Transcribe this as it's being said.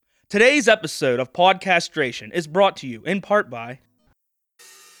Today's episode of Podcastration is brought to you in part by...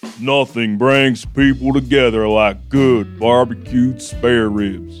 Nothing brings people together like good barbecued spare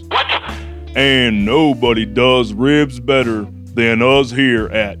ribs. What? And nobody does ribs better than us here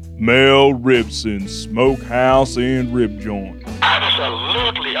at Mel Ribson's Smokehouse and Rib Joint.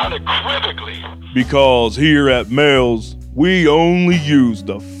 Absolutely, unequivocally. Because here at Mel's, we only use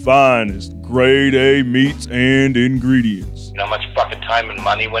the finest grade A meats and ingredients. You know how much fucking time and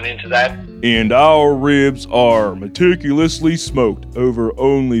money went into that? And our ribs are meticulously smoked over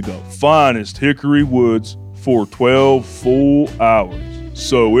only the finest hickory woods for 12 full hours.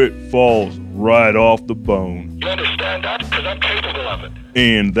 So it falls right off the bone. You understand that? Because I'm capable of it.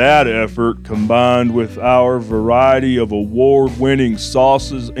 And that effort, combined with our variety of award-winning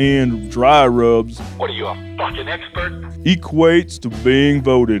sauces and dry rubs, What are you, a fucking expert? equates to being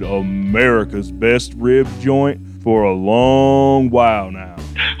voted America's best rib joint for a long while now.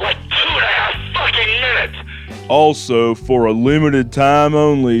 Like 2.5 fucking minutes! Also, for a limited time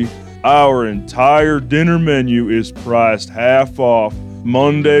only, our entire dinner menu is priced half off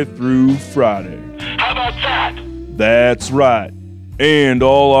Monday through Friday. How about that? That's right. And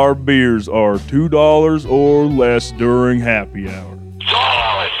all our beers are $2 or less during happy hour. It's all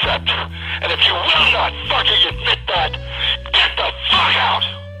I'll accept. And if you will not fucking admit that, get the fuck out!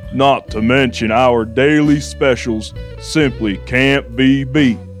 Not to mention our daily specials simply can't be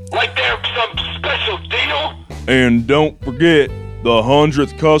beat. Like there's some special deal? And don't forget, the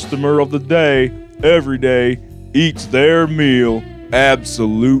 100th customer of the day, every day, eats their meal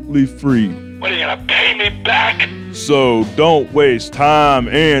absolutely free. What, are you gonna pay me back? So don't waste time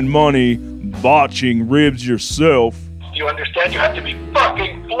and money botching ribs yourself. You understand? You have to be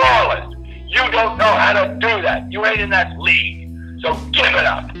fucking flawless. You don't know how to do that. You ain't in that league. So give it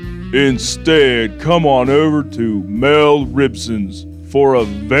up. Instead, come on over to Mel Ribson's for a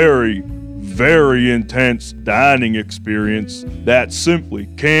very, very intense dining experience that simply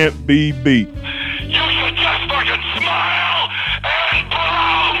can't be beat. You should just fucking smile and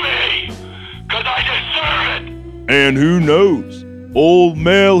blow me. Cause I deserve it. And who knows, old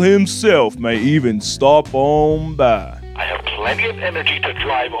Mel himself may even stop on by. I have plenty of energy to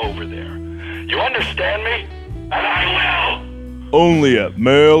drive over there. You understand me? And I will. Only at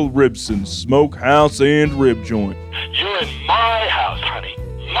Mel Ribson's Smokehouse and Rib Joint. You're in my house, honey.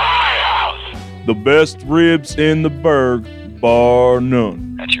 My house. The best ribs in the burg, bar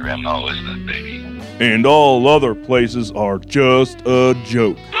none. That's your MO, isn't it, baby? And all other places are just a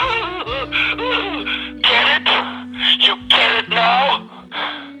joke. Get it? You get it now?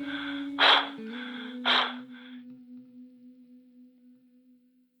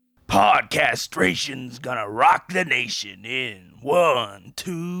 Podcastration's gonna rock the nation in 1,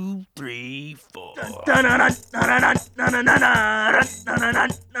 2, 3, 4.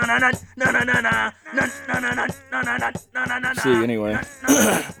 See, anyway.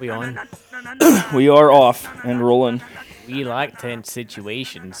 We on? We are off and rolling. We like tense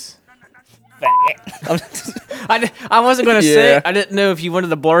situations. I wasn't gonna say it. I didn't know if you wanted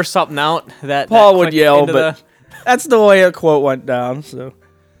to blur something out that Paul that would clicked yell, into but that's the way a quote went down, so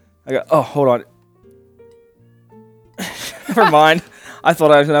I got, oh, hold on. Never mind. I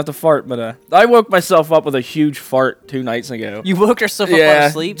thought I was gonna have to fart, but I woke myself up with a huge fart 2 nights ago. you woke yourself up out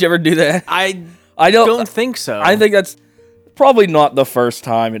of sleep. Did you ever do that? I don't think so. I think that's probably not the first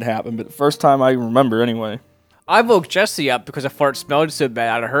time it happened, but the first time I remember anyway. I woke Jessie up because a fart smelled so bad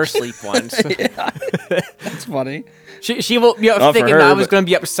out of her sleep once. That's funny. She woke me up Not for thinking her, I was but- going to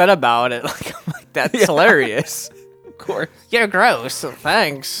be upset about it. Like, that's hilarious. Of course. You're gross. So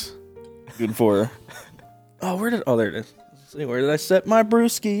thanks. Good for her. Oh, there it is. Let's see, where did I set my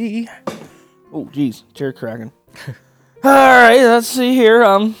brewski? Oh, geez, chair cracking. All right, let's see here.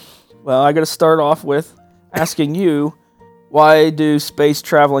 Well, I got to start off with asking you, why do space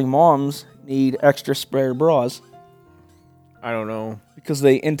traveling moms need extra spare bras? I don't know. Because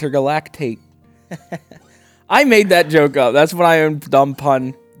they intergalactate. I made that joke up. That's my own dumb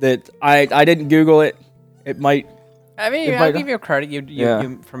pun that I didn't Google it. It might. I mean, I'll give you credit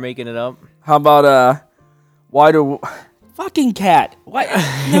you for making it up. How about why do fucking cat? Why?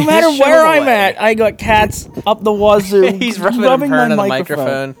 No matter Show where away. I'm at, I got cats up the wazoo. He's rubbing and purring on the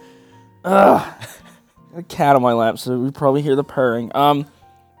microphone. Ugh. Got a cat on my lap, so we probably hear the purring.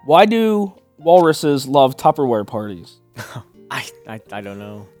 Why do walruses love Tupperware parties? I don't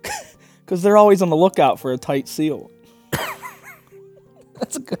know. Because they're always on the lookout for a tight seal.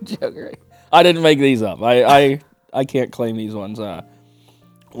 That's a good joke, right? I didn't make these up. I can't claim these ones.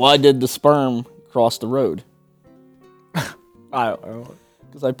 Why did the sperm cross the road? I don't know.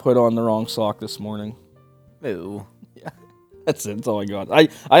 Because I put on the wrong sock this morning. Ooh. Yeah. That's it. That's all I got.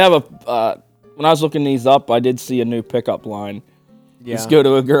 I have a when I was looking these up, I did see a new pickup line. Yeah. Just go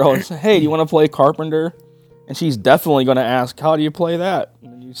to a girl and say, "Hey, do you want to play Carpenter?" And she's definitely going to ask, "How do you play that?"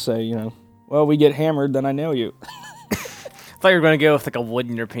 And then you say, "Well, we get hammered, then I nail you." I thought you were gonna go with like a wood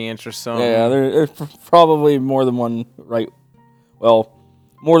in your pants or something. Yeah, there's probably more than one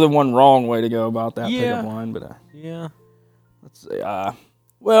more than one wrong way to go about that pickup line. But Yeah. let's see.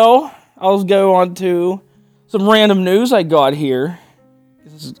 Well, I'll go on to some random news I got here.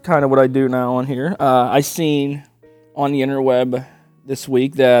 This is kind of what I do now on here. I seen on the interweb this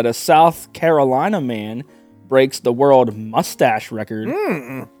week that a South Carolina man breaks the world mustache record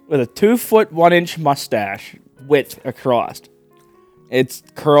with a 2-foot 1-inch mustache width across. It's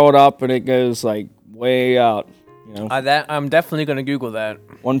curled up and it goes like way out. I'm definitely gonna Google that.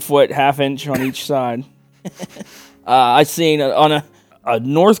 1 foot, ½ inch on each side. I seen on a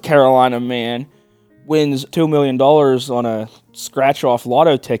North Carolina man wins $2 million on a scratch-off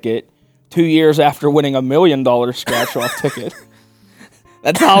lotto ticket 2 years after winning $1 million scratch-off ticket.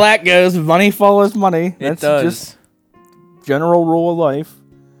 That's how that goes. Money follows money. That's just general rule of life.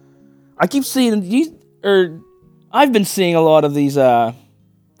 I keep seeing these, I've been seeing a lot of these, like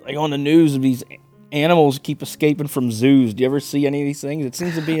on the news, of these animals keep escaping from zoos. Do you ever see any of these things? It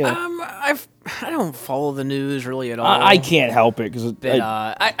seems to be I don't follow the news really at all. I can't help it because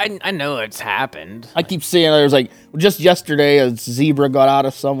I know it's happened. I keep seeing there's like just yesterday a zebra got out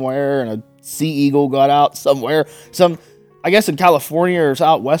of somewhere and a sea eagle got out somewhere. I guess in California or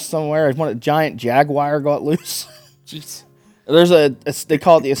out west somewhere, a giant jaguar got loose. Jeez. There's they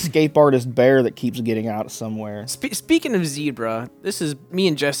call it the escape artist bear that keeps getting out somewhere. Speaking of zebra, this is me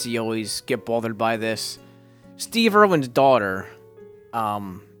and Jesse always get bothered by this. Steve Irwin's daughter,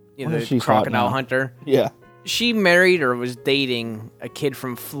 the crocodile hunter. Yeah. She married or was dating a kid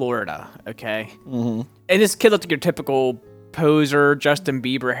from Florida. Okay. Mm-hmm. And this kid looked like your typical poser, Justin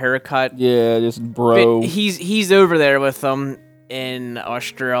Bieber haircut. Yeah, just bro. But he's over there with them in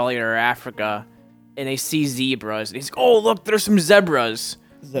Australia or Africa. And they see zebras. And he's like, "Oh, look, there's some zebras."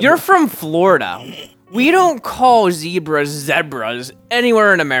 You're from Florida. We don't call zebras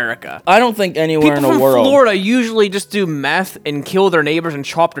anywhere in America. I don't think anywhere in the world. People from Florida usually just do meth and kill their neighbors and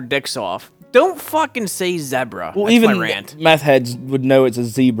chop their dicks off. Don't fucking say zebra. Well, That's even my rant. meth heads would know it's a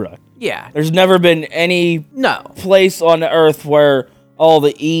zebra. Yeah. There's never been any place on the earth where all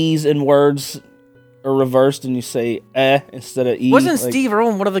the E's in words are reversed and you say instead of E. Wasn't Steve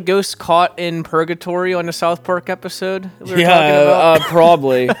Irwin one of the ghosts caught in purgatory on the South Park episode that we were talking about?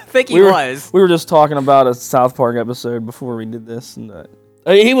 Probably. I think he was. We were just talking about a South Park episode before we did this, and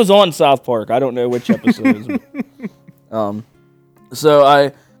he was on South Park. I don't know which episode. So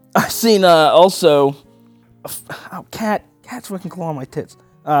I seen also cat's fucking clawing my tits.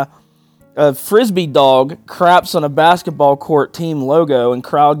 A frisbee dog craps on a basketball court team logo and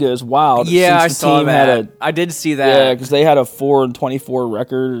crowd goes wild. Yeah, I since the saw team that. I did see that. Yeah, because they had a 4-24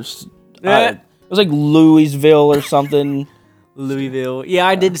 record. It was like Louisville or something. Louisville. Yeah,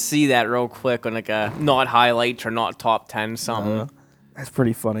 I did see that real quick on like a not highlights or not top 10 something. That's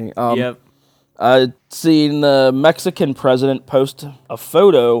pretty funny. Yep. I seen the Mexican president post a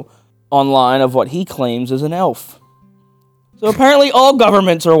photo online of what he claims is an elf. So apparently all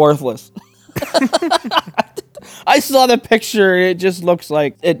governments are worthless. I saw the picture. It just looks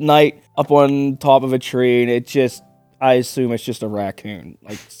like at night up on top of a tree, and I assume it's just a raccoon,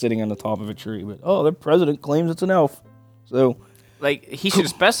 like sitting on the top of a tree. But the president claims it's an elf. So, like, he should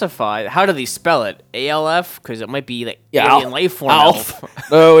specify. How do they spell it? ALF? Because it might be like alien life form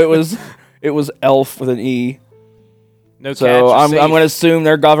elf. No, it was elf with an E. No, so I'm going to assume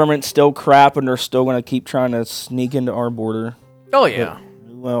their government's still crap, and they're still going to keep trying to sneak into our border. Oh yeah.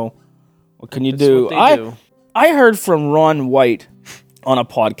 But, well, what can you do? What they do. I heard from Ron White on a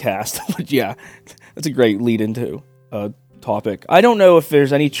podcast, but yeah, that's a great lead into a topic. I don't know if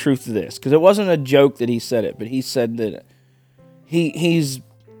there's any truth to this, because it wasn't a joke that he said it, but he said that he's,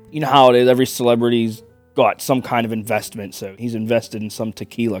 you know how it is, every celebrity's got some kind of investment, so he's invested in some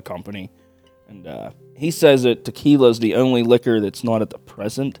tequila company, and he says that tequila is the only liquor that's not at the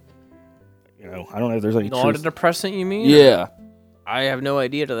present. I don't know if there's any truth. Not a depressant, you mean? Yeah. I have no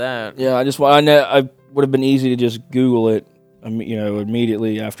idea to that. Yeah, I would have been easy to just Google it,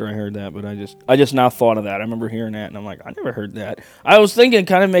 immediately after I heard that, but I just now thought of that. I remember hearing that, and I'm like, I never heard that. I was thinking it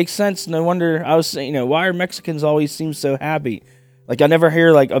kind of makes sense, no wonder. I was saying, why are Mexicans always seem so happy? Like, I never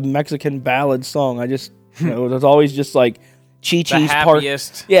hear, like, a Mexican ballad song. I just, there's always just, like, Chi-Chi's part. Yeah,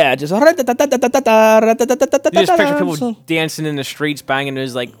 just... You just picture people dancing in the streets, banging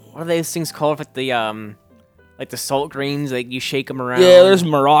those, like, what are those things called with the salt grains? Like, you shake them around. Yeah, there's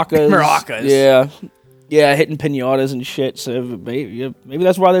maracas. Maracas. Yeah. Yeah, hitting pinatas and shit. So maybe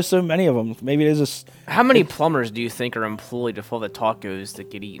that's why there's so many of them. Maybe there's this. How many plumbers do you think are employed to fill the tacos that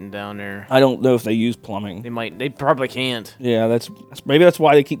get eaten down there? I don't know if they use plumbing. They probably can't. Yeah, maybe that's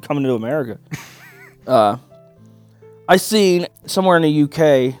why they keep coming to America. I seen somewhere in the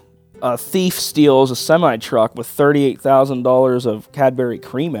UK, a thief steals a semi-truck with $38,000 of Cadbury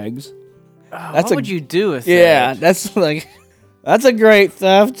cream eggs. What would you do with Yeah, that? that's a great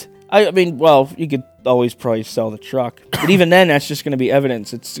theft. I mean, well, you could always probably sell the truck, but even then, that's just going to be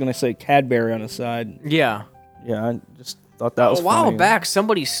evidence. It's going to say Cadbury on the side. Yeah. Yeah, I just thought that was a while funny. back.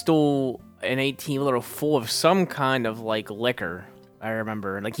 Somebody stole an 18-liter full of some kind of liquor. I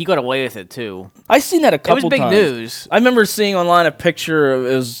remember, he got away with it too. I seen that a couple times. It was big news. I remember seeing online a picture of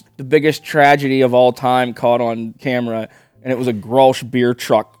it was the biggest tragedy of all time caught on camera, and it was a Grolsch beer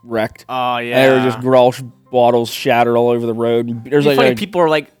truck wrecked. Oh yeah, and there were just Grolsch bottles shattered all over the road. There's funny people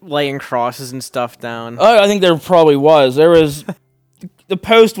were laying crosses and stuff down. I think there probably was. There was. The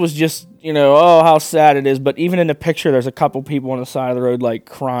post was just, oh, how sad it is. But even in the picture, there's a couple people on the side of the road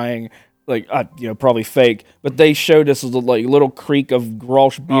crying. Probably fake, but they showed us a little creek of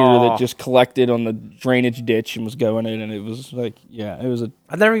Grolsch beer that just collected on the drainage ditch and was going in, and it was it was a.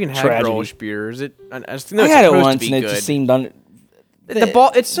 I've never even had tragedy. Grolsch beer. Is it? I just I had it once, and it just seemed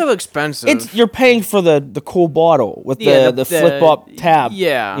it's so expensive. You're paying for the cool bottle with the flip up tab.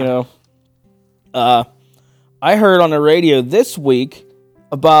 Yeah, I heard on the radio this week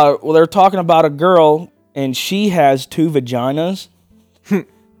about they're talking about a girl and she has 2 vaginas,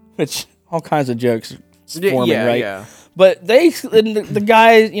 which. All kinds of jokes forming, right? Yeah. But the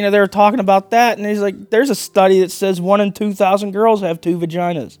guy, they were talking about that, and he's like, there's a study that says 1 in 2,000 girls have 2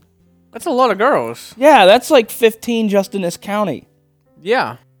 vaginas. That's a lot of girls. Yeah, that's 15 just in this county.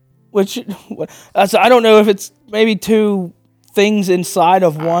 Yeah. Which, I don't know if it's maybe 2 things inside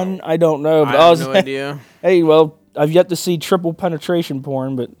of one. I don't know. But I have no idea. Hey, well, I've yet to see triple penetration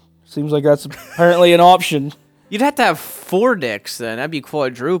porn, but seems like that's apparently an option. You'd have to have 4 dicks then. That'd be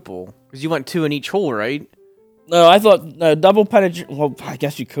quadruple. Because you want 2 in each hole, right? No, I thought double penetration. Well, I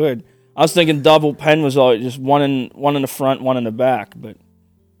guess you could. I was thinking double pen was all just one in the front, 1 in the back. But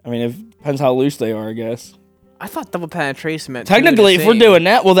I mean, it depends how loose they are, I guess. I thought double penetration meant 2 technically, if we're doing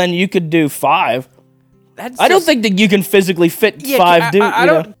that, well, then you could do 5. I don't think that you can physically fit 5 dudes. I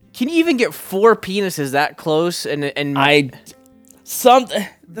don't. Can you even get 4 penises that close? And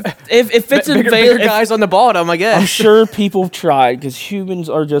if it's bigger guys on the bottom, I guess. I'm sure people tried because humans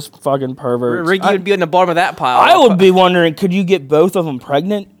are just fucking perverts. Riggy would be on the bottom of that pile. I would be wondering, could you get both of them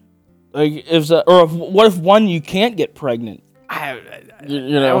pregnant? What if one you can't get pregnant? I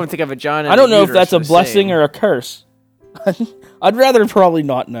don't think a vagina. I don't know if that's a blessing or a curse. I'd rather probably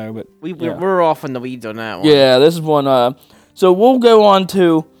not know, but we're off in the weeds on that one. Yeah, this is one. So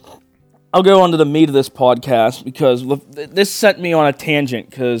I'll go on to the meat of this podcast because this sent me on a tangent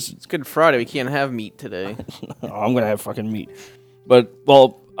because it's Good Friday. We can't have meat today. I'm going to have fucking meat. But,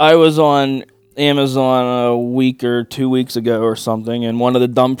 I was on Amazon a week or 2 weeks ago or something, and one of the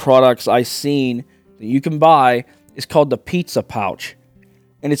dumb products I seen that you can buy is called the pizza pouch.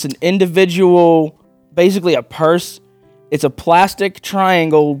 And it's an individual, basically a purse. It's a plastic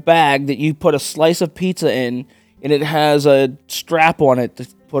triangle bag that you put a slice of pizza in, and it has a strap on it to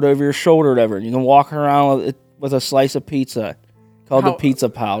put over your shoulder or whatever. You can walk around with a slice of pizza called the pizza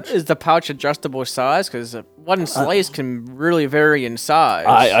pouch. Is the pouch adjustable size? Because one slice can really vary in size.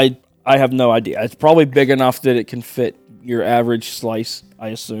 I have no idea. It's probably big enough that it can fit your average slice, I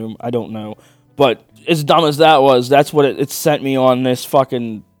assume. I don't know. But as dumb as that was, that's what it sent me on this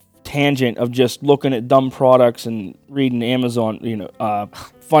fucking tangent of just looking at dumb products and reading Amazon,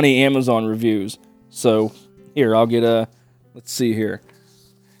 funny Amazon reviews. So here, I'll get let's see here.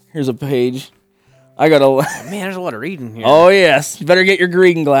 Here's a page. I got man, there's a lot of reading here. Oh yes, you better get your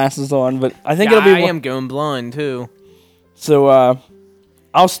reading glasses on. But I think it'll be. I am going blind too. So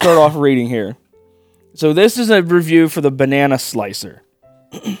I'll start off reading here. So this is a review for the banana slicer,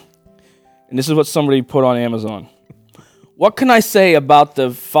 and this is what somebody put on Amazon. What can I say about the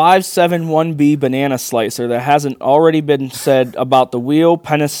 571B banana slicer that hasn't already been said about the wheel,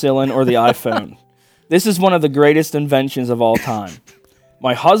 penicillin, or the iPhone? This is one of the greatest inventions of all time.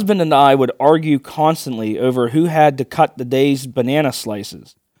 My husband and I would argue constantly over who had to cut the day's banana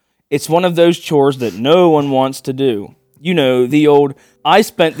slices. It's one of those chores that no one wants to do. You know, the old, I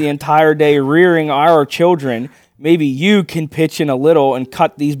spent the entire day rearing our children, maybe you can pitch in a little and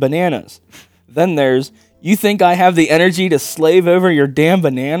cut these bananas. Then there's, you think I have the energy to slave over your damn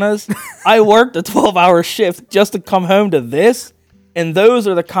bananas? I worked a 12-hour shift just to come home to this? And those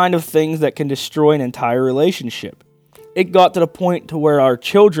are the kind of things that can destroy an entire relationship. It got to the point to where our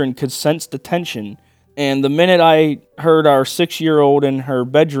children could sense the tension And the minute I heard our 6-year-old in her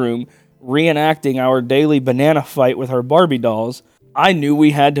bedroom reenacting our daily banana fight with her Barbie dolls, I knew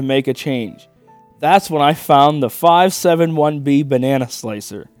we had to make a change. That's when I found the 571B banana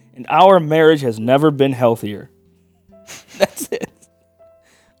slicer, and our marriage has never been healthier. That's it.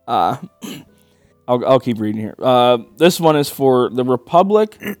 I'll keep reading here. This one is for the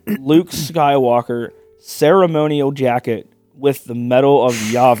Republic Luke Skywalker ceremonial jacket with the Medal of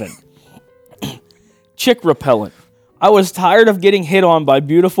Yavin. Chick repellent. I was tired of getting hit on by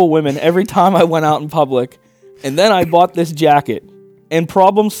beautiful women every time I went out in public, and then I bought this jacket, and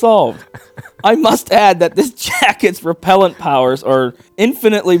problem solved. I must add that this jacket's repellent powers are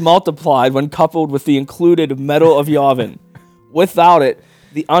infinitely multiplied when coupled with the included Medal of Yavin. Without it,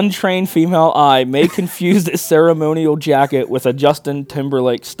 the untrained female eye may confuse this ceremonial jacket with a Justin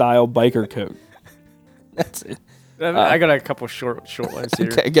Timberlake-style biker coat. That's it. I got a couple short ones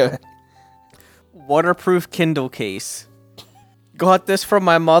here. Okay, go ahead. Waterproof Kindle case. Got this from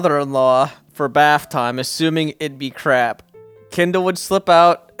my mother-in-law for bath time, assuming it'd be crap. Kindle would slip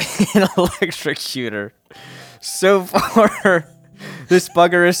out and electrocute her. So far, this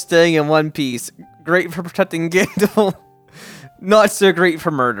bugger is staying in one piece. Great for protecting Kindle. Not so great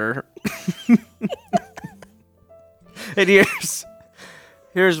for murder. And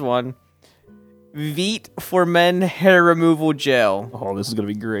here's one. Veet for Men hair removal gel. Oh, this is going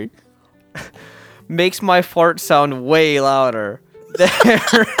to be great. Makes my fart sound way louder. The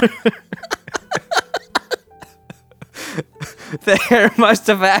hair must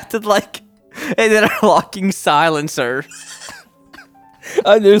have acted like an interlocking silencer.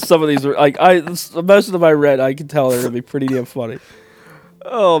 I knew some of these were like most of them I read. I could tell they're gonna be pretty damn funny.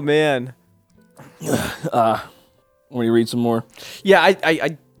 Oh man. Want me to read some more? Yeah,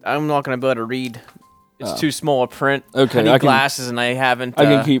 I'm not gonna be able to read. It's too small a print. Okay, I need I can- glasses and I haven't. I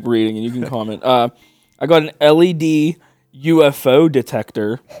can keep reading and you can comment. I got an LED UFO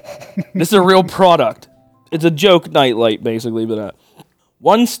detector. This is a real product. It's a joke nightlight, basically, but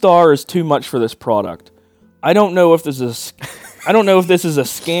 1 star is too much for this product. I don't know if this is a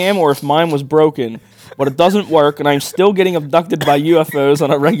scam or if mine was broken, but it doesn't work, and I'm still getting abducted by UFOs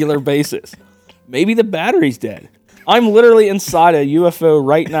on a regular basis. Maybe the battery's dead. I'm literally inside a UFO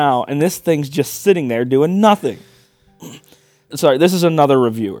right now, and this thing's just sitting there doing nothing. Sorry, this is another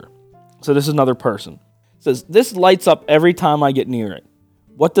reviewer. So this is another person. It says, this lights up every time I get near it.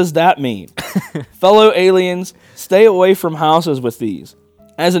 What does that mean? Fellow aliens, stay away from houses with these.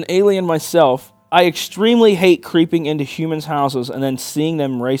 As an alien myself, I extremely hate creeping into humans' houses and then seeing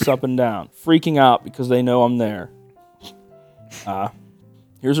them race up and down, freaking out because they know I'm there.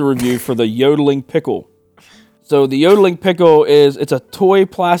 Here's a review for the yodeling pickle. So the yodeling pickle it's a toy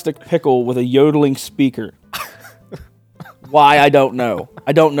plastic pickle with a yodeling speaker. Why, I don't know.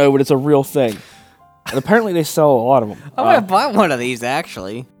 I don't know, but it's a real thing. And apparently they sell a lot of them. I'm gonna buy one of these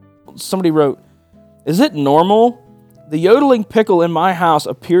actually. Somebody wrote, is it normal? The yodeling pickle in my house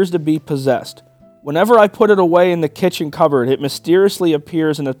appears to be possessed. Whenever I put it away in the kitchen cupboard, it mysteriously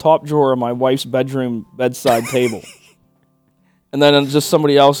appears in the top drawer of my wife's bedroom bedside table. And then just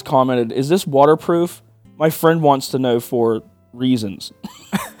somebody else commented, is this waterproof? My friend wants to know for reasons.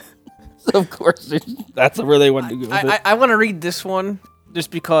 So of course, that's where they went to go with it. I want to read this one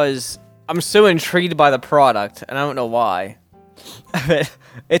just because I'm so intrigued by the product, and I don't know why.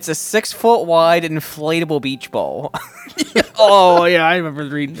 It's a 6-foot wide inflatable beach ball. Oh, yeah, I remember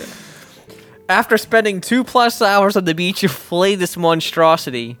reading that. After spending 2+ hours on the beach inflating this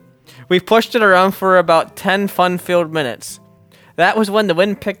monstrosity, we pushed it around for about 10 fun-filled minutes. That was when the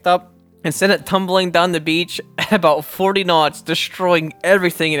wind picked up and sent it tumbling down the beach at about 40 knots, destroying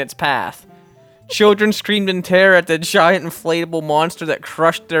everything in its path. Children screamed in terror at the giant inflatable monster that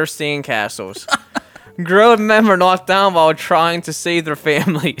crushed their sandcastles. Grown men were knocked down while trying to save their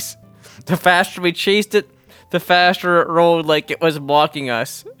families. The faster we chased it, the faster it rolled like it was blocking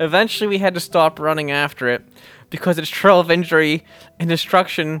us. Eventually we had to stop running after it because its trail of injury and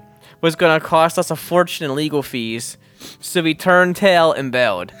destruction was going to cost us a fortune in legal fees. So we turned tail and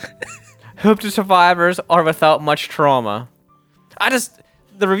bailed. Hope the survivors are without much trauma.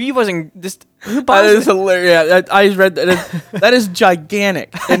 The review wasn't just... Who That buys is it? hilarious. Yeah, I read that. That is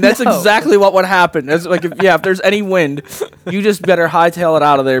gigantic, and that's know. exactly what would happen. That's like, if there's any wind, you just better hightail it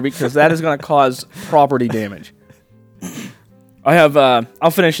out of there because that is going to cause property damage. I have. I'll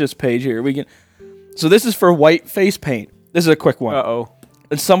finish this page here. We can. So this is for white face paint. This is a quick one. Uh-oh.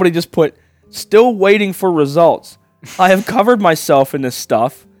 And somebody just put, still waiting for results. I have covered myself in this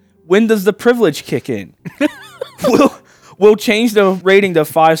stuff. When does the privilege kick in? We'll change the rating to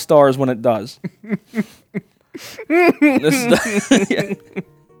 5 stars when it does. This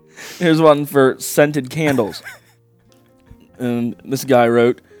Here's one for scented candles. And this guy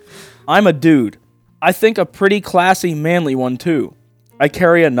wrote, I'm a dude. I think a pretty classy, manly one, too. I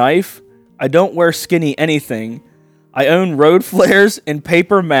carry a knife. I don't wear skinny anything. I own road flares and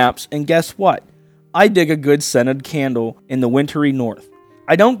paper maps, and guess what? I dig a good scented candle in the wintry north.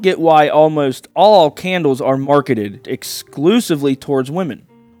 I don't get why almost all candles are marketed exclusively towards women.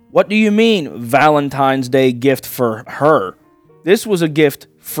 What do you mean, Valentine's Day gift for her? This was a gift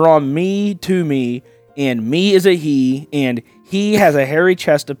from me to me, and me is a he, and he has a hairy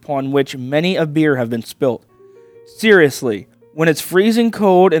chest upon which many a beer have been spilt. Seriously, when it's freezing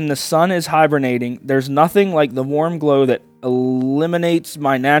cold and the sun is hibernating, there's nothing like the warm glow that eliminates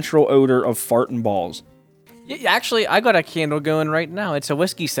my natural odor of fartin' balls. Yeah, actually, I got a candle going right now. It's a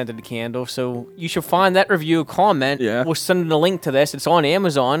whiskey-scented candle, so you should find that review, comment. Yeah. We'll send a link to this. It's on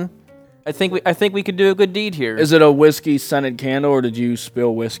Amazon. I think we could do a good deed here. Is it a whiskey-scented candle, or did you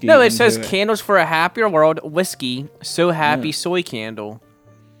spill whiskey? No, it says Candles for a Happier World Whiskey So Happy Soy Candle.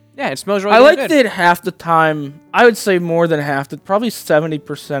 Yeah, it smells really I like good. that half the time, I would say more than half, probably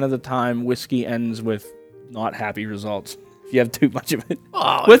 70% of the time, whiskey ends with not happy results. If you have too much of it.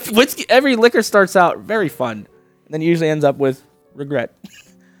 Oh, With whiskey, every liquor starts out very fun, and then usually ends up with regret.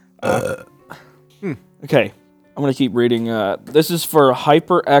 Okay, I'm going to keep reading. This is for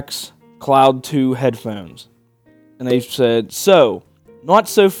HyperX Cloud 2 headphones. And they said, so, not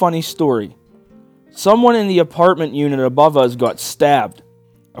so funny story. Someone in the apartment unit above us got stabbed.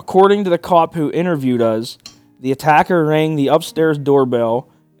 According to the cop who interviewed us, the attacker rang the upstairs doorbell,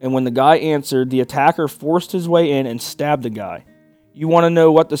 and when the guy answered, the attacker forced his way in and stabbed the guy. You want to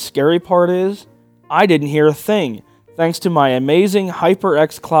know what the scary part is? I didn't hear a thing, thanks to my amazing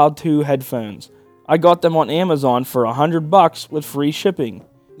HyperX Cloud 2 headphones. I got them on Amazon for $100 with free shipping.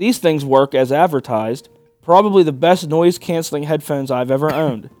 These things work as advertised. Probably the best noise-canceling headphones I've ever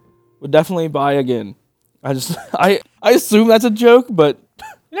owned. Would definitely buy again. I assume that's a joke, but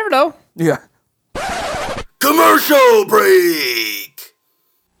you never know. yeah. Commercial break!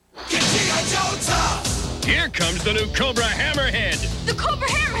 Here comes the new Cobra Hammerhead. The Cobra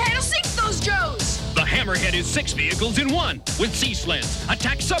Hammerhead will sink those Joes! The Hammerhead is 6 vehicles in one, with sea sleds,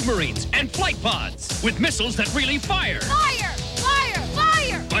 attack submarines, and flight pods, with missiles that really fire. Fire! Fire!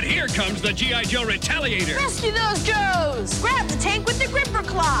 Fire! But here comes the G.I. Joe Retaliator. Rescue those Joes! Grab the tank with the gripper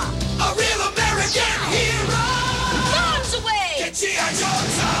claw! A real American hero! Bombs away! Get G.I. Joe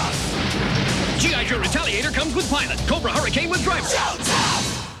tough! G.I. Joe Retaliator comes with pilot, Cobra Hurricane with driver. Joe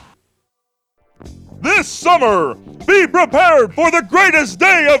tough! This summer, be prepared for the greatest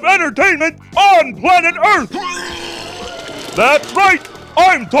day of entertainment on planet Earth. That's right,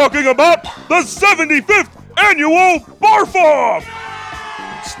 I'm talking about the 75th annual Barf-Off.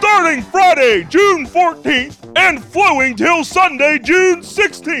 Starting Friday, June 14th, and flowing till Sunday, June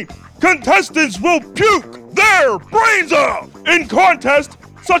 16th, contestants will puke their brains out in contests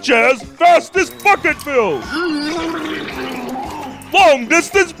such as fastest bucket fill, long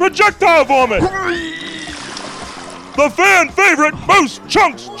distance projectile vomit, the fan favorite most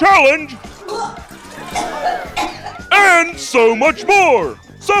chunks challenge, and so much more.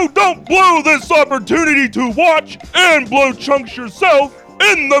 So don't blow this opportunity to watch and blow chunks yourself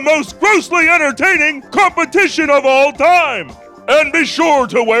in the most grossly entertaining competition of all time. And be sure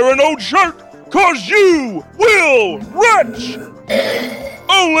to wear an old shirt, cause you will retch!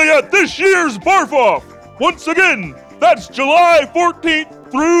 Only at this year's Barf-Off. Once again, that's July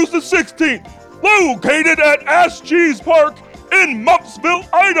 14th through the 16th, located at Ass Cheese Park in Mumpsville,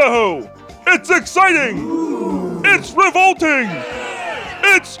 Idaho. It's exciting! It's revolting!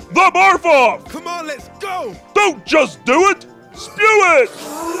 It's the Barf-Off! Come on, let's go! Don't just do it! Spew it!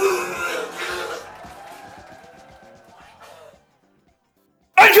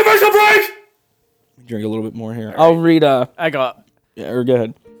 And commercial break! Drink a little bit more here. I'll read, I got or go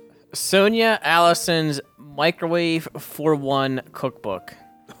ahead. Sonia Allison's Microwave for One cookbook.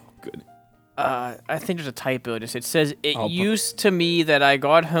 Good. I think there's a typo. It says, used to me that I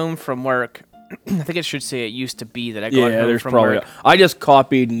got home from work. I think it should say it used to be that I got home there's from probably. work. I just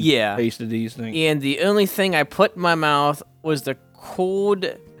copied and Yeah. pasted these things. And the only thing I put in my mouth was the cold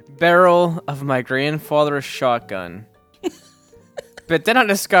barrel of my grandfather's shotgun. But then I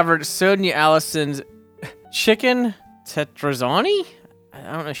discovered Sonia Allison's chicken tetrazzani?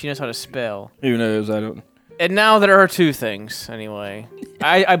 I don't know if she knows how to spell. Who knows? I don't. And now there are two things, anyway.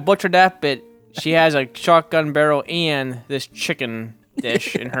 I butchered that, but she has a shotgun barrel and this chicken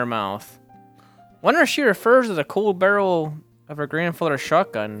dish in her mouth. Wonder if she refers to the cold barrel of her grandfather's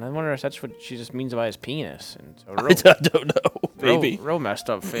shotgun. I wonder if that's what she just means by his penis. And so I don't know. Maybe. Real messed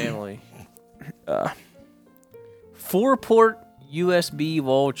up family. Four-port USB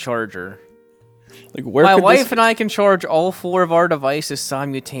wall charger. Like, where My could wife this... and I can charge all 4 of our devices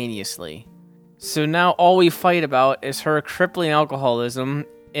simultaneously. So now all we fight about is her crippling alcoholism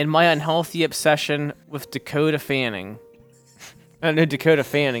and my unhealthy obsession with Dakota Fanning. I don't know who Dakota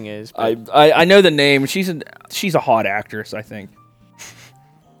Fanning is. But I know the name. She's a hot actress, I think.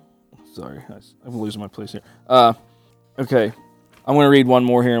 Sorry, I'm losing my place here. Okay, I'm gonna read one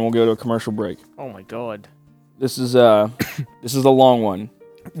more here, and we'll go to a commercial break. oh my god. This is a long one.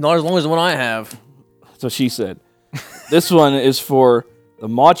 Not as long as the one I have. So she said. This one is for the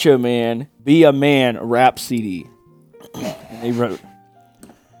Macho Man Be a Man rap CD. And they wrote,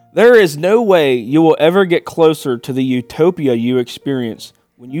 "There is no way you will ever get closer to the utopia you experience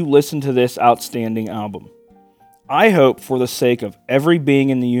when you listen to this outstanding album. I hope, for the sake of every being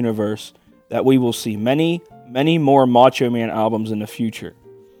in the universe, that we will see many, many more Macho Man albums in the future.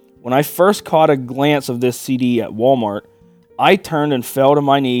 When I first caught a glance of this CD at Walmart, I turned and fell to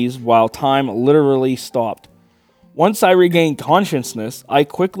my knees while time literally stopped. Once I regained consciousness, I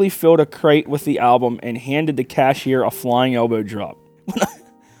quickly filled a crate with the album and handed the cashier a flying elbow drop.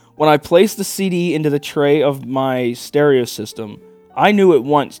 When I placed the CD into the tray of my stereo system, I knew at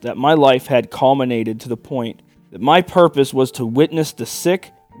once that my life had culminated to the point that my purpose was to witness the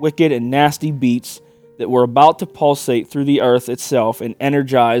sick, wicked, and nasty beats that were about to pulsate through the earth itself and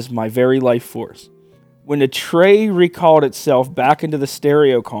energize my very life force. When the tray recalled itself back into the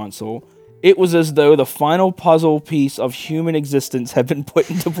stereo console, it was as though the final puzzle piece of human existence had been put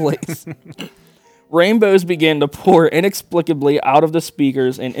into place. Rainbows began to pour inexplicably out of the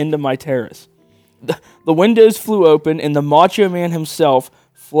speakers and into my terrace. The windows flew open and the Macho Man himself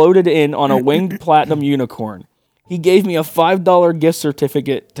floated in on a winged platinum unicorn. He gave me a $5 gift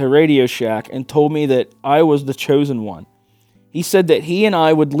certificate to Radio Shack and told me that I was the chosen one. He said that he and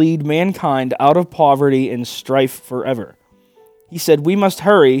I would lead mankind out of poverty and strife forever. He said we must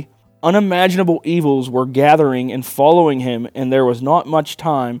hurry. Unimaginable evils were gathering and following him, and there was not much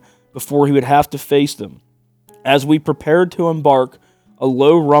time before he would have to face them. As we prepared to embark, a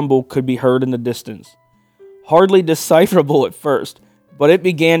low rumble could be heard in the distance. Hardly decipherable at first, but it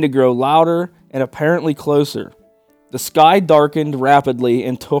began to grow louder and apparently closer. The sky darkened rapidly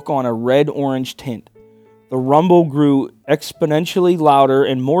and took on a red-orange tint. The rumble grew exponentially louder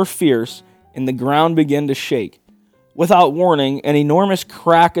and more fierce, and the ground began to shake. Without warning, an enormous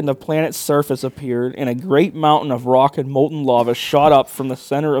crack in the planet's surface appeared, and a great mountain of rock and molten lava shot up from the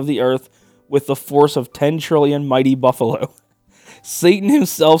center of the earth with the force of 10 trillion mighty buffalo. Satan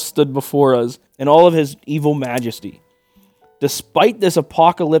himself stood before us in all of his evil majesty. Despite this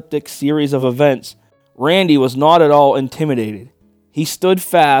apocalyptic series of events, Randy was not at all intimidated. He stood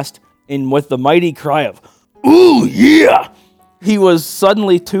fast, and with the mighty cry of, "Ooh, yeah!" he was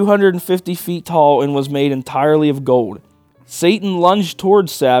suddenly 250 feet tall and was made entirely of gold. Satan lunged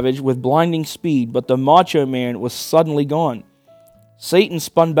towards Savage with blinding speed, but the Macho Man was suddenly gone. Satan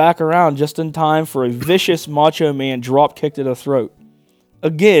spun back around just in time for a vicious Macho Man drop kick to the throat.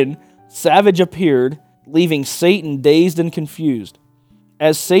 Again, Savage appeared, leaving Satan dazed and confused.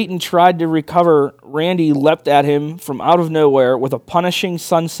 As Satan tried to recover, Randy leapt at him from out of nowhere with a punishing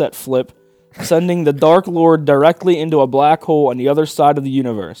sunset flip, sending the Dark Lord directly into a black hole on the other side of the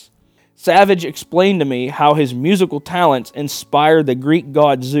universe. Savage explained to me how his musical talents inspired the Greek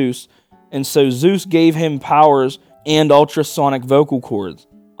god Zeus, and so Zeus gave him powers and ultrasonic vocal cords.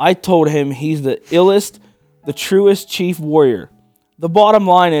 I told him he's the illest, the truest chief warrior. The bottom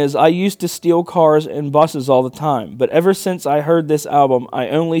line is, I used to steal cars and buses all the time, but ever since I heard this album, I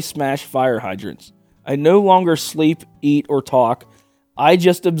only smash fire hydrants. I no longer sleep, eat, or talk. I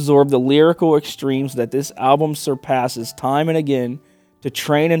just absorb the lyrical extremes that this album surpasses time and again to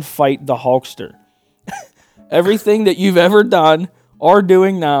train and fight the Hulkster. Everything that you've ever done, are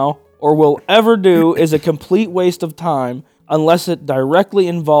doing now, or will ever do is a complete waste of time unless it directly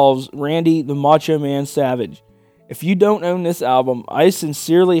involves Randy the Macho Man Savage. If you don't own this album, I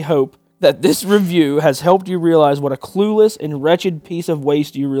sincerely hope that this review has helped you realize what a clueless and wretched piece of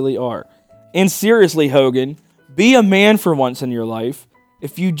waste you really are. And seriously, Hogan, be a man for once in your life.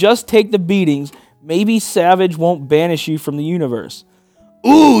 If you just take the beatings, maybe Savage won't banish you from the universe.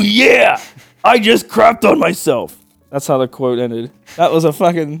 Ooh, yeah! I just crapped on myself. That's how the quote ended. That was a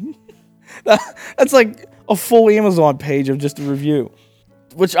fucking... That's like a full Amazon page of just a review.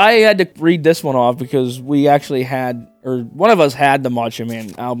 Which I had to read this one off because we actually had, or one of us had the Macho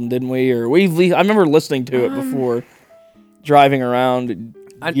Man album, didn't we? Or I remember listening to it before, driving around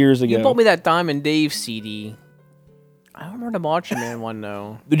years ago. You bought me that Diamond Dave CD. I don't remember the Macho Man one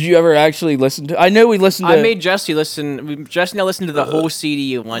though. Did you ever actually listen to? I know we listened to. I made Jesse listen. Jesse and I listened to the whole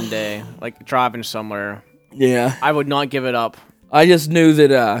CD one day, like driving somewhere. Yeah. I would not give it up. I just knew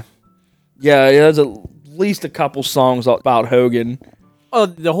that, yeah, there's at least a couple songs about Hogan. Oh,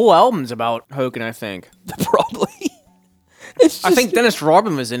 the whole album's about Hogan, I think. Probably. It's just, I think Dennis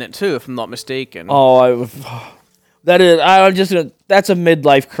Rodman was in it too, if I'm not mistaken. that's a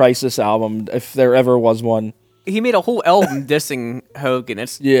midlife crisis album, if there ever was one. He made a whole album dissing Hogan.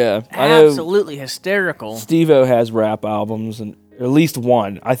 It's Yeah, I know absolutely hysterical. Steve-O has rap albums, and at least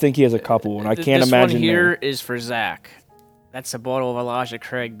one. I think he has a couple, and I can't this imagine. This one here is for Zach. That's a bottle of Elijah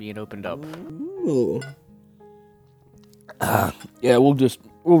Craig being opened up. Ooh. Yeah, we'll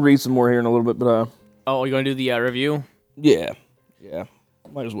read some more here in a little bit, but Oh, you gonna do the review? yeah,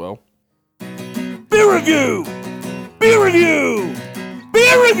 might as well. Beer review! Beer review!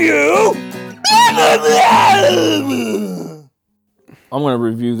 Beer review! I'm gonna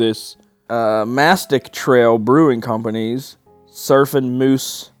review this Mastic Trail Brewing Company's Surfin'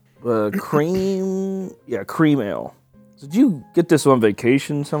 Moose cream ale. Did you get this on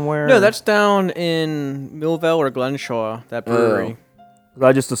vacation somewhere? No, that's down in Millville or Glenshaw, that brewery.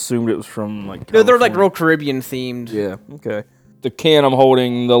 I just assumed it was from like No, they're like California. real Caribbean themed. Yeah, okay. The can I'm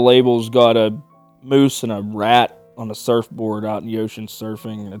holding, the label's got a moose and a rat on a surfboard out in the ocean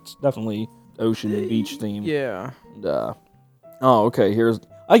surfing. It's definitely ocean and beach themed. Yeah. And, oh, okay,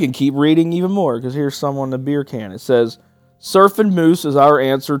 I can keep reading even more, because here's some on the beer can. It says, Surfin' Moose is our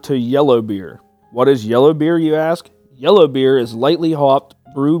answer to yellow beer. What is yellow beer, you ask? Yellow beer is lightly hopped,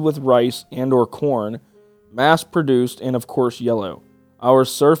 brewed with rice and or corn, mass-produced, and of course yellow. Our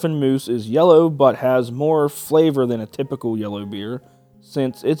Surfin' Moose is yellow, but has more flavor than a typical yellow beer,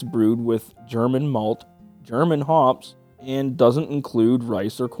 since it's brewed with German malt, German hops, and doesn't include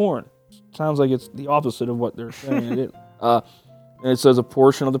rice or corn. Sounds like it's the opposite of what they're saying it is. And it says a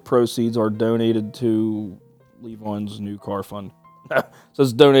portion of the proceeds are donated to Levon's new car fund. It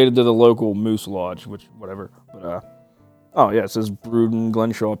says donated to the local Moose Lodge, which, whatever. But, oh, yeah, it says brewed in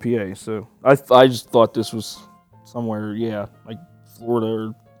Glenshaw, PA. So I just thought this was somewhere, yeah, like Florida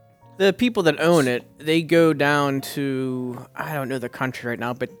or... The people that own it, they go down to, I don't know the country right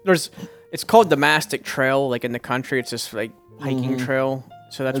now, but it's called the Mastic Trail, like in the country. It's just like hiking trail.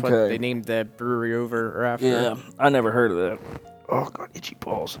 So that's what they named the brewery over or after. Yeah, I never heard of that. Oh, God, itchy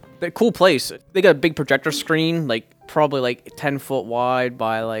balls. The cool place. They got a big projector screen, like probably like 10 foot wide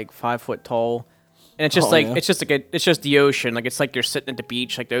by like 5 foot tall. And it's just it's just the ocean. Like it's like you're sitting at the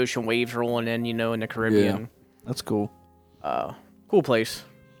beach, like the ocean waves rolling in, in the Caribbean. Yeah, that's cool. Cool place.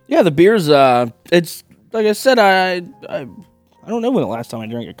 Yeah, the beer's it's like I said, I don't know when the last time I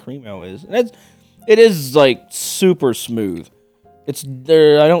drank a cream ale is. And it is like super smooth. It's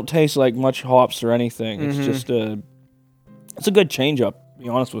there. I don't taste like much hops or anything. It's just it's a good change up. To be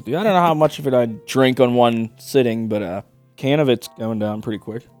honest with you, I don't know how much of it I drink on one sitting, but a can of it's going down pretty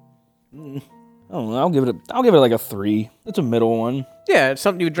quick. I don't know. I'll give it like a 3. It's a middle one. Yeah, it's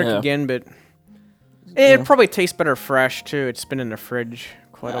something you would drink again, but it probably tastes better fresh too. It's been in the fridge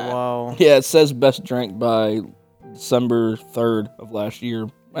quite a while. Yeah, it says best drank by December 3rd of last year.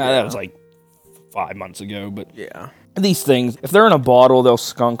 That was like 5 months ago, but yeah. These things, if they're in a bottle, they'll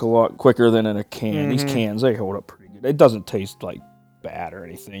skunk a lot quicker than in a can. These cans, they hold up pretty good. It doesn't taste like bad or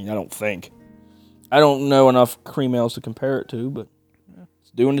anything, I don't think. I don't know enough cream ales to compare it to, but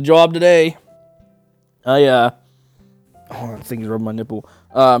it's doing the job today. I think he's rubbing my nipple.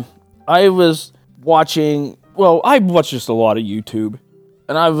 I was watching, I watch just a lot of YouTube,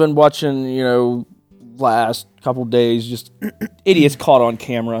 and I've been watching, last couple days, just idiots caught on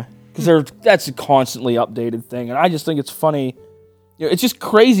camera. Because that's a constantly updated thing. And I just think it's funny. It's just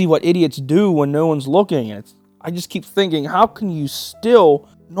crazy what idiots do when no one's looking. And I just keep thinking, how can you still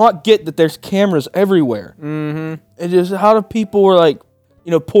not get that there's cameras everywhere? Mm-hmm. And just how do people are like,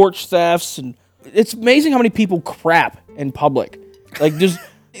 porch thefts. And it's amazing how many people crap in public. Like there's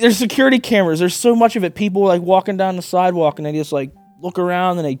security cameras. There's so much of it. People like walking down the sidewalk and they just like look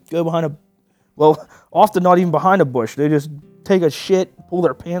around and they go behind often not even behind a bush. They just take a shit, pull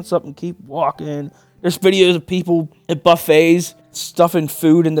their pants up, and keep walking. There's videos of people at buffets stuffing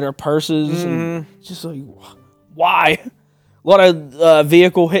food into their purses. And it's just like, why? A lot of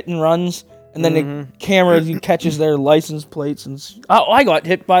vehicle hit and runs, and then the camera catches their license plates. And I got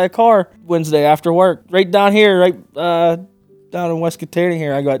hit by a car Wednesday after work, right down here, down in West Catania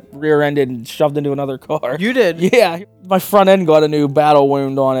here. I got rear-ended and shoved into another car. You did? Yeah. My front end got a new battle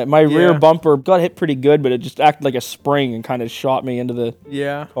wound on it. My rear bumper got hit pretty good, but it just acted like a spring and kind of shot me into the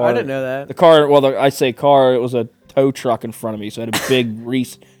car. I didn't know that. The car, I say car, it was a tow truck in front of me, so it had a big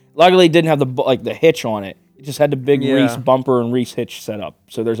Reese. Luckily, it didn't have the hitch on it. It just had the big Reese bumper and Reese hitch set up.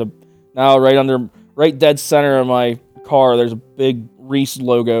 So there's right dead center of my car, there's a big Reese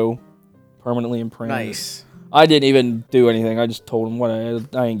logo permanently imprinted. Nice. I didn't even do anything. I just told him what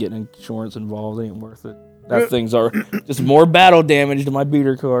I ain't getting insurance involved. It ain't worth it. That things are just more battle damage to my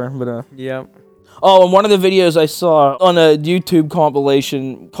beater car. But Yep. Oh, and one of the videos I saw on a YouTube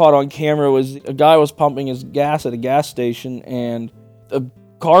compilation caught on camera was a guy was pumping his gas at a gas station, and a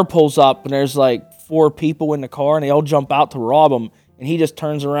car pulls up, and there's like 4 people in the car, and they all jump out to rob him, and he just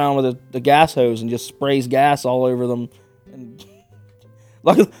turns around with the gas hose and just sprays gas all over them. And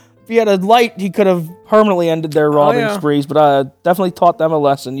like, if he had a light, he could have permanently ended their robbing sprees, but I definitely taught them a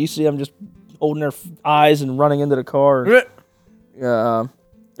lesson. You see them just holding their eyes and running into the car. Yeah,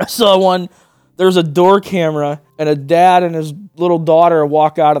 I saw one. There's a door camera, and a dad and his little daughter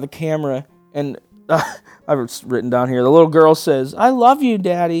walk out of the camera, and I've written down here, the little girl says, "I love you,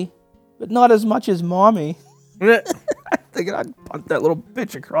 Daddy, but not as much as Mommy." I'm thinking I'd punt that little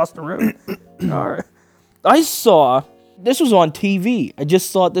bitch across the room. All right. I saw, this was on TV. I just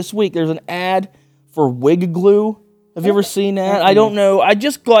saw it this week. There's an ad for wig glue. Have you ever seen that? I don't know. I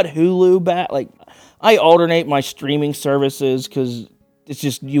just got Hulu back. Like, I alternate my streaming services because it's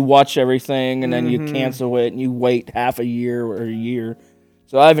just you watch everything and then you cancel it and you wait half a year or a year.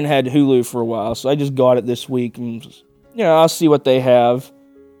 So I haven't had Hulu for a while, so I just got it this week and just, I'll see what they have.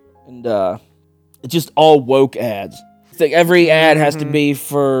 And it's just all woke ads. It's like every ad has to be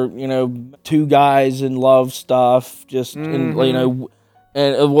for 2 guys in love stuff. Just and the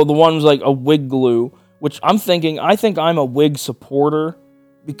one's like a wig glue, which I think I'm a wig supporter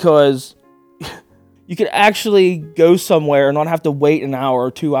because you could actually go somewhere and not have to wait an hour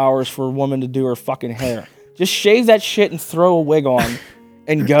or 2 hours for a woman to do her fucking hair. Just shave that shit and throw a wig on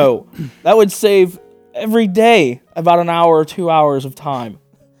and go. That would save every day about an hour or 2 hours of time.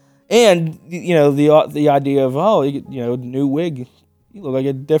 And, the idea of, new wig, you look like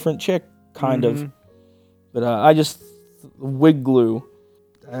a different chick, kind of. But wig glue,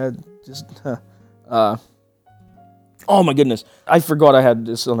 oh my goodness. I forgot I had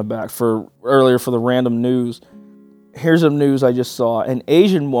this on the back for the random news. Here's some news I just saw. An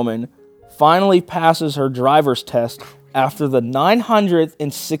Asian woman finally passes her driver's test after the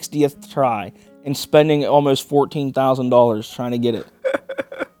 960th try and spending almost $14,000 trying to get it.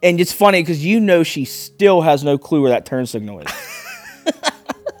 And it's funny because she still has no clue where that turn signal is.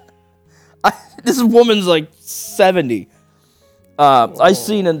 This woman's like 70. I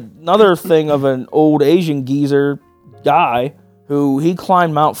seen another thing of an old Asian geezer guy who he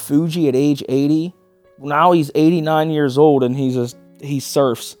climbed Mount Fuji at age 80. Now he's 89 years old and he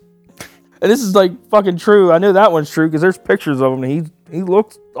surfs. And this is like fucking true. I know that one's true because there's pictures of him. And he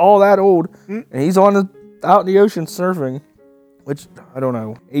looks all that old and he's out in the ocean surfing. Which, I don't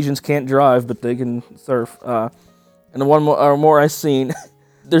know. Asians can't drive, but they can surf. And the one more I seen,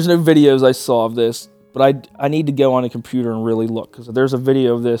 there's no videos I saw of this, but I need to go on a computer and really look. Because if there's a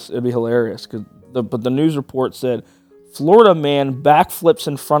video of this, it'd be hilarious. But the news report said, Florida man backflips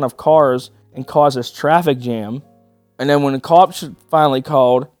in front of cars and causes traffic jam. And then when the cops finally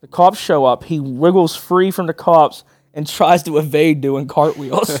called, the cops show up, he wiggles free from the cops and tries to evade doing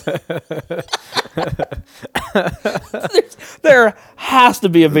cartwheels. There has to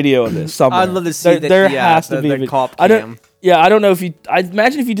be a video of this somewhere. I'd love to see there has to be a cop cam. I don't know if you... I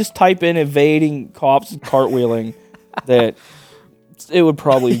imagine if you just type in evading cops cartwheeling, that it would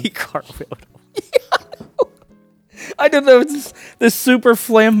probably... He cartwheeled. I don't know if it's this super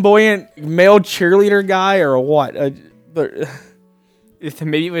flamboyant male cheerleader guy or what. But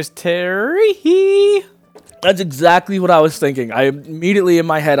maybe it was Terry. That's exactly what I was thinking. I immediately in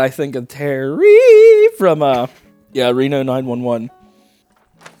my head I think of Terry from Reno 911.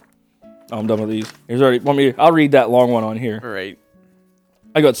 I'm done with these. I'll read that long one on here. All right.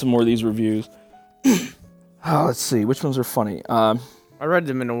 I got some more of these reviews. Let's see which ones are funny. I read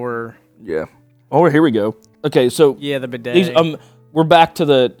them in order. Yeah. Oh, here we go. Okay, so the bidet. These, we're back to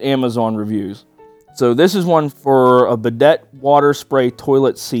the Amazon reviews. So this is one for a bidet water spray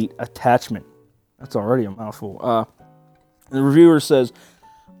toilet seat attachment. That's already a mouthful. The reviewer says,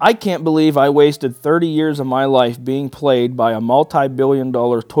 I can't believe I wasted 30 years of my life being played by a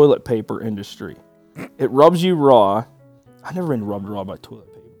multi-billion-dollar toilet paper industry. It rubs you raw. I've never been rubbed raw by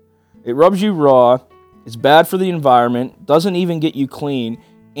toilet paper. It rubs you raw. It's bad for the environment. Doesn't even get you clean.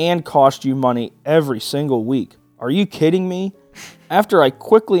 And cost you money every single week. Are you kidding me? After I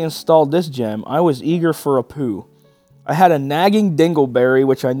quickly installed this gem, I was eager for a poo. I had a nagging dingleberry,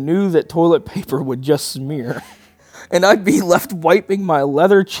 which I knew that toilet paper would just smear. And I'd be left wiping my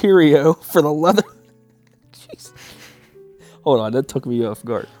leather Cheerio for the leather... Jeez. Hold on, that took me off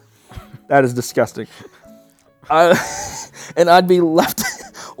guard. That is disgusting. And I'd be left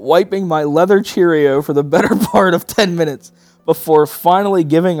wiping my leather Cheerio for the better part of 10 minutes before finally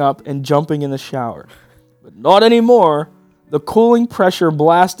giving up and jumping in the shower. But not anymore. The cooling pressure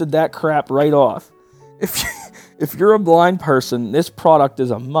blasted that crap right off. If you're a blind person, this product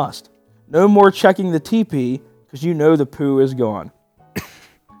is a must. No more checking the TP, because you know the poo is gone.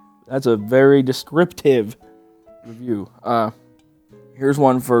 That's a very descriptive review. Here's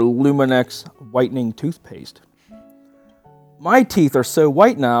one for Luminex whitening toothpaste. My teeth are so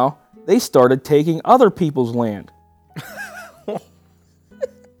white now, they started taking other people's land.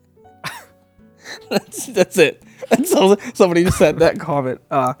 That's it. That's all, somebody just said that comment.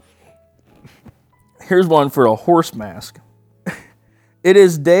 Here's one for a horse mask. It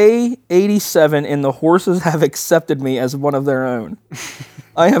is day 87 and the horses have accepted me as one of their own.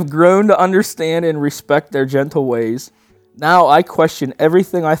 I have grown to understand and respect their gentle ways. Now I question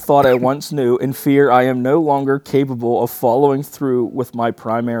everything I thought I once knew and fear I am no longer capable of following through with my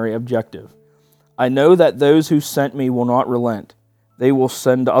primary objective. I know that those who sent me will not relent. They will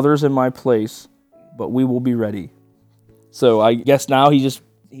send others in my place, but we will be ready. So I guess now he's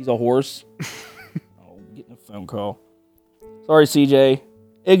a horse. Oh, getting a phone call. Sorry, CJ.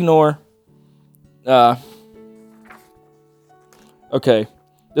 Ignore. Okay.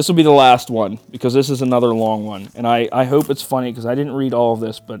 This will be the last one, because this is another long one. And I hope it's funny, because I didn't read all of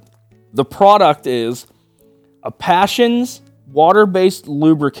this, but the product is a Passions water-based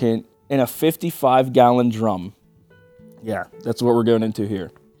lubricant in a 55-gallon drum. Yeah, that's what we're going into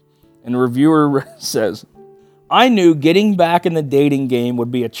here. And the reviewer says, I knew getting back in the dating game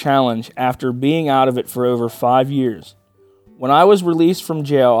would be a challenge after being out of it for over 5 years. When I was released from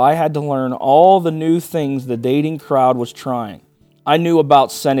jail, I had to learn all the new things the dating crowd was trying. I knew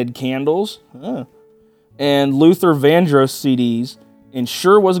about scented candles and Luther Vandross CDs, and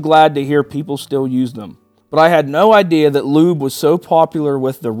sure was glad to hear people still use them. But I had no idea that lube was so popular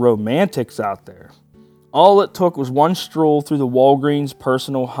with the romantics out there. All it took was one stroll through the Walgreens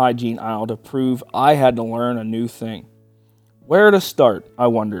personal hygiene aisle to prove I had to learn a new thing. Where to start, I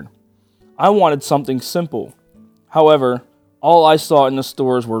wondered. I wanted something simple. However, all I saw in the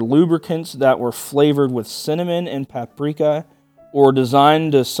stores were lubricants that were flavored with cinnamon and paprika or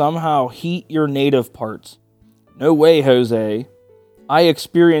designed to somehow heat your native parts. No way, Jose. I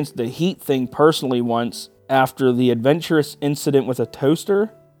experienced the heat thing personally once after the adventurous incident with a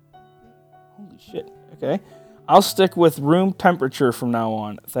toaster. Holy shit. Okay. I'll stick with room temperature from now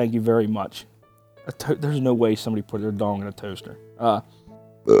on. Thank you very much. There's no way somebody put their dong in a toaster.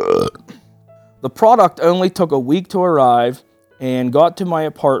 The product only took a week to arrive and got to my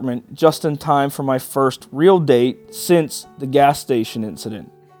apartment just in time for my first real date since the gas station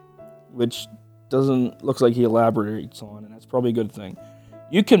incident, which looks like he elaborates on, and that's probably a good thing.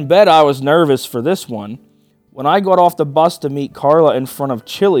 You can bet I was nervous for this one. When I got off the bus to meet Carla in front of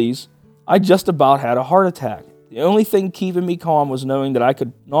Chili's, I just about had a heart attack. The only thing keeping me calm was knowing that I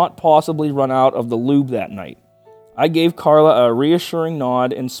could not possibly run out of the lube that night. I gave Carla a reassuring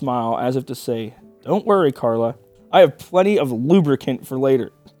nod and smile as if to say, don't worry, Carla. I have plenty of lubricant for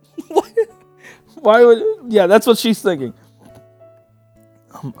later. Why would... Yeah, that's what she's thinking.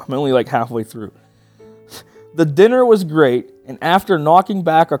 I'm only like halfway through. The dinner was great, and after knocking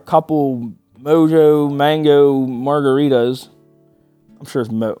back a couple Mojo Mango margaritas, I'm sure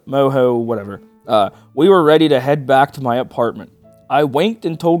it's Mojo, whatever, we were ready to head back to my apartment. I winked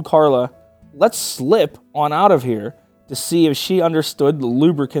and told Carla, let's slip on out of here, to see if she understood the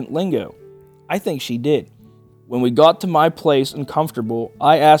lubricant lingo. I think she did. When we got to my place and comfortable,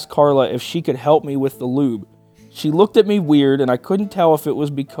 I asked Carla if she could help me with the lube. She looked at me weird, and I couldn't tell if it was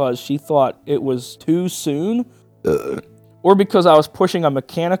because she thought it was too soon or because I was pushing a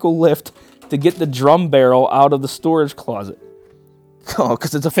mechanical lift to get the drum barrel out of the storage closet. Oh,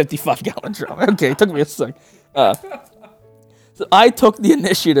 because it's a 55-gallon drum. Okay, it took me a sec. So I took the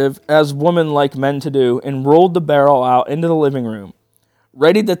initiative, as women like men to do, and rolled the barrel out into the living room.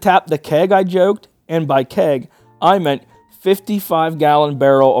 Ready to tap the keg, I joked, and by keg, I meant 55-gallon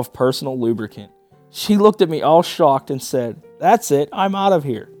barrel of personal lubricant. She looked at me all shocked and said, that's it, I'm out of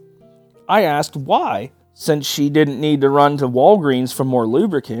here. I asked why, since she didn't need to run to Walgreens for more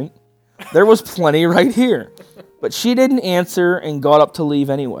lubricant. There was plenty right here. But she didn't answer and got up to leave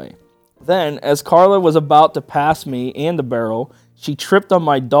anyway. Then, as Carla was about to pass me and the barrel, she tripped on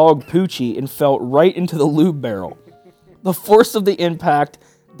my dog Poochie and fell right into the lube barrel. The force of the impact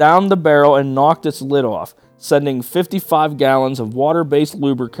downed the barrel and knocked its lid off, sending 55 gallons of water-based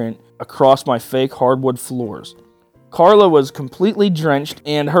lubricant across my fake hardwood floors. Carla was completely drenched,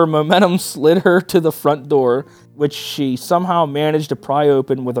 and her momentum slid her to the front door, which she somehow managed to pry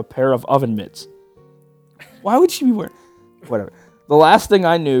open with a pair of oven mitts. Why would she be wearing... Whatever. The last thing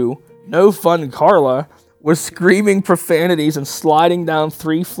I knew, no fun Carla was screaming profanities and sliding down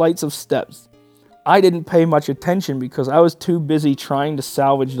 3 flights of steps. I didn't pay much attention because I was too busy trying to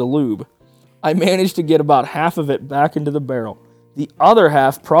salvage the lube. I managed to get about half of it back into the barrel. The other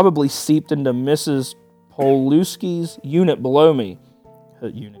half probably seeped into Mrs. Poluski's unit below me.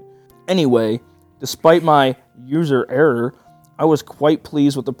 Anyway, despite my user error, I was quite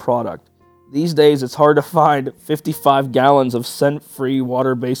pleased with the product. These days, it's hard to find 55 gallons of scent-free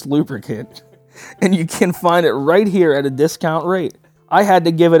water-based lubricant, and you can find it right here at a discount rate. I had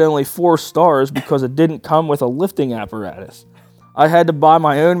to give it only 4 stars because it didn't come with a lifting apparatus. I had to buy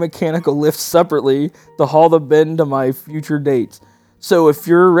my own mechanical lift separately to haul the bin to my future dates. So if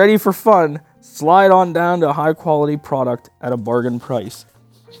you're ready for fun, slide on down to a high-quality product at a bargain price.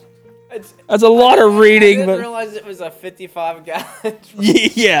 That's a lot of reading, I but didn't realize it was a 55-gallon.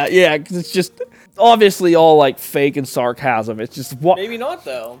 yeah, because it's just obviously all like fake and sarcasm. It's just what Maybe not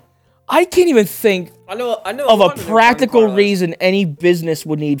though. I can't even think I know of a practical reason any business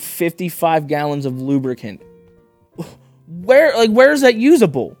would need 55 gallons of lubricant. Where is that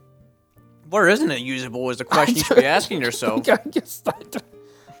usable? Where isn't it usable is the question you should be asking yourself.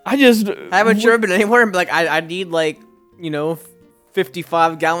 I just Haven't you ever been anywhere and be like, I need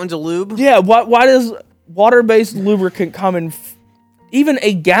 55 gallons of lube? Yeah, why does water-based lubricant come in even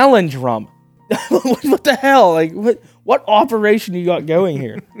a gallon drum? What the hell? What operation you got going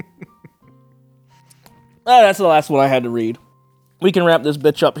here? That's the last one I had to read. We can wrap this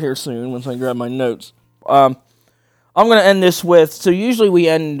bitch up here soon once I grab my notes. I'm going to end this with, so usually we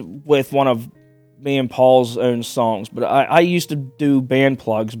end with one of me and Paul's own songs, but I used to do band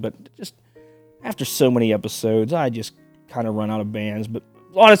plugs, but just after so many episodes, I just kind of run out of bands. But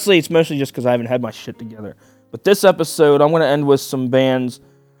honestly, it's mostly just because I haven't had my shit together. But this episode, I'm going to end with some bands.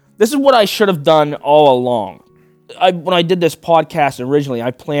 This is what I should have done all along. When I did this podcast originally,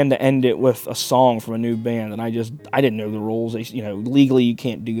 I planned to end it with a song from a new band, and I didn't know the rules. Legally you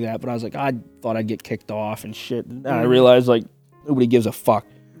can't do that, but I was like, I thought I'd get kicked off and shit. And I realized nobody gives a fuck.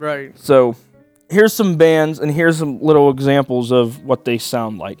 Right. So here's some bands, and here's some little examples of what they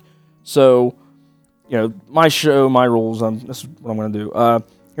sound like. So, my show, my rules. This is what I'm gonna do.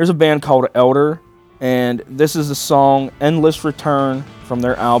 Here's a band called Elder, and this is the song "Endless Return" from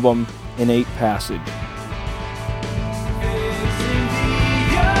their album "Innate Passage."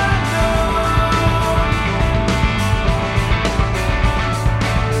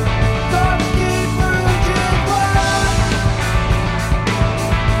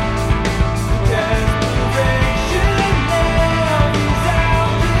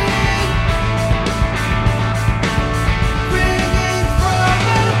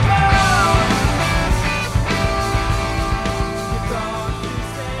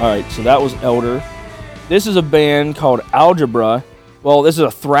 Alright, so that was Elder. This is a band called Algebra. Well, this is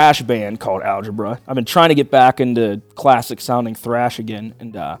a thrash band called Algebra. I've been trying to get back into classic sounding thrash again.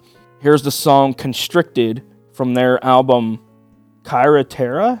 And here's the song Constricted from their album Kyra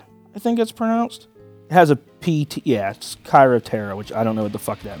Terra, I think it's pronounced. It has a PT, yeah, it's Kyra Terra, which I don't know what the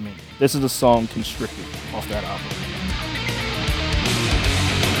fuck that means. This is the song Constricted off that album.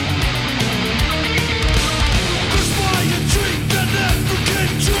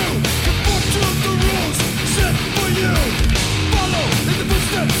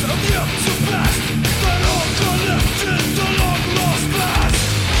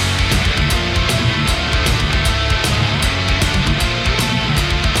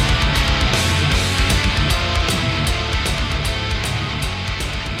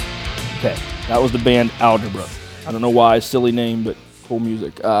 Okay, that was the band Algebra. I don't know why, silly name, but cool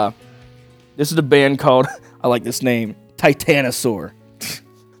music. This is a band called, I like this name, Titanosaur.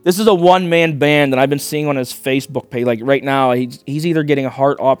 This is a one-man band that I've been seeing on his Facebook page. Like right now, he's either getting a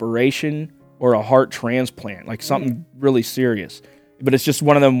heart operation or a heart transplant, like something really serious. But it's just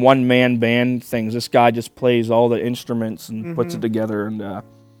one of them one-man band things. This guy just plays all the instruments and puts it together, and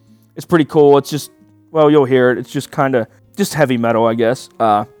it's pretty cool. It's just, well, you'll hear it. It's just kind of just heavy metal, I guess.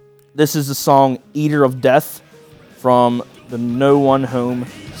 This is the song Eater of Death from the No One Home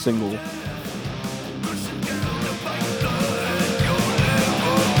single.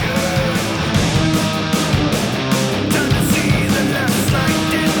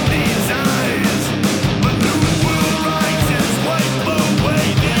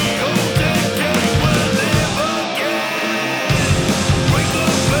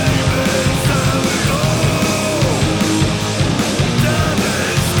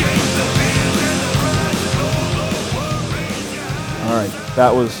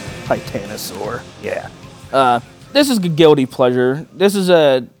 That was Titanosaur. Yeah. This is a guilty pleasure. This is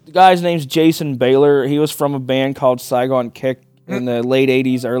the guy's name's Jason Baylor. He was from a band called Saigon Kick in the late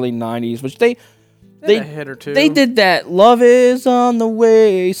 80s, early 90s, which They had a hit or two. They did that "Love Is on the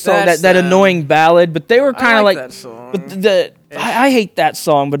Way" song, That's that annoying ballad. But they were kind of like like that song. But I hate that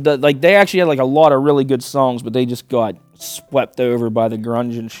song. But they actually had like a lot of really good songs, but they just got swept over by the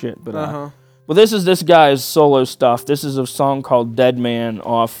grunge and shit. But well, this is this guy's solo stuff. This is a song called "Dead Man"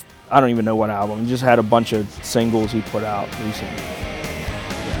 off. I don't even know what album. He just had a bunch of singles he put out recently.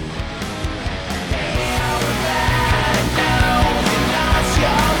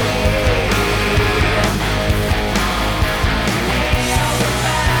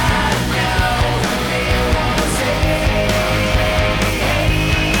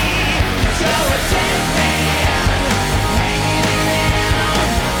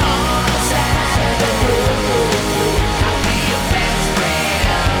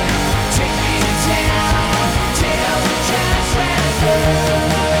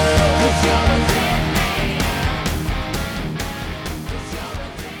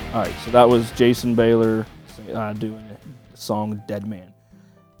 Alright, so that was Jason Baylor doing the song Dead Man.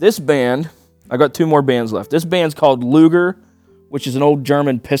 This band, I got two more bands left. This band's called Luger, which is an old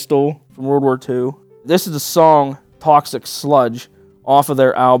German pistol from World War II. This is the song Toxic Sludge off of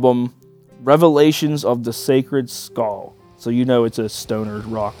their album Revelations of the Sacred Skull. So you know it's a stoner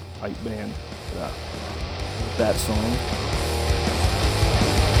rock type band. That song.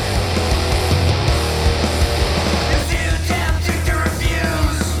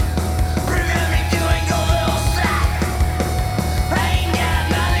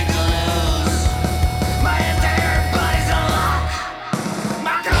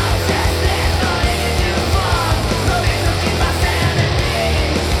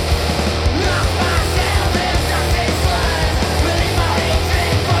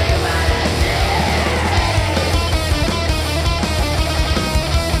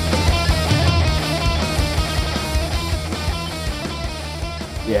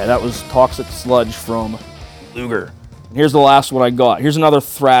 Yeah, that was Toxic Sludge from Luger. And here's the last one I got. Here's another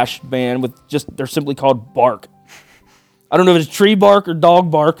thrash band with they're simply called Bark. I don't know if it's tree bark or dog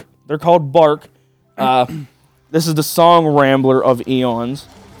bark. They're called Bark. This is the song Rambler of Eons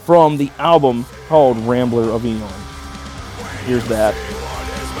from the album called Rambler of Eons. Here's that.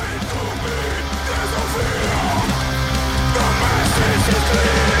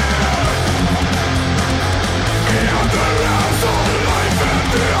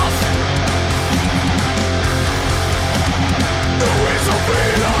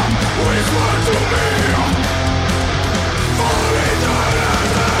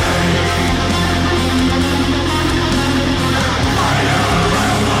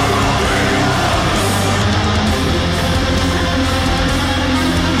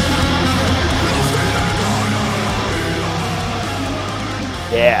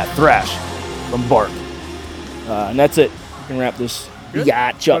 Yeah, thrash from Bark. And that's it. You can wrap this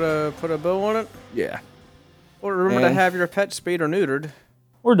yacht up. Put a bow on it. Yeah. Or remember to have your pet spayed or neutered.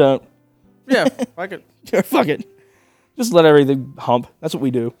 Or don't. Yeah, fuck it. Fuck it. Just let everything hump. That's what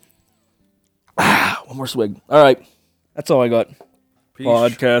we do. One more swig. All right. That's all I got. Peace.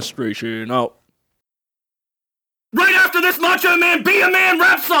 Podcastration out. Right after this Macho Man Be a Man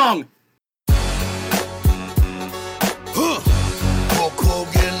rap song. Hulk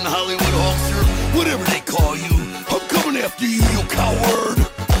Hogan, Hollywood Hulkster, whatever they call you, I'm coming after you, you coward.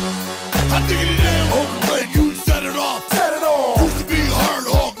 I'm thinking of damn Hulk leg, you set it off. Set it off. Used to be hard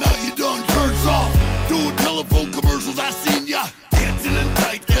Hulk, now you done turned soft. Doing telephone commercials, I seen ya dancing in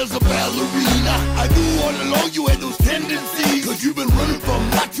tight as a ballerina. I knew all along you had those tendencies, cause you've been running from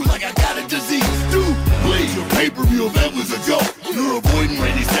not you like I got a disease. Dude, please, your pay-per-view event was a joke. You're avoiding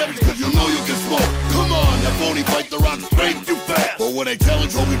Randy Savage cause you know you can smoke. Come on, that phony fight the Rock straight too fast. But when I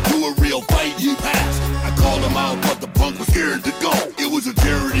challenged Hogan to a real fight, he passed. I called him out, but the punk was scared to go. It was a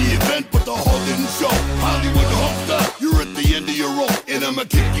charity event, but the Hulk didn't show. Hollywood Hulkster, you're at the end of your rope, and I'ma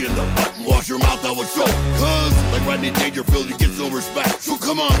kick you in the butt and wash your mouth out with soap. Cause, like Rodney Dangerfield, you get no respect. So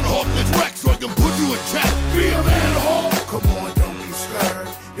come on, Hulk, let's wreck so I can put you in check. Be a man, Hulk!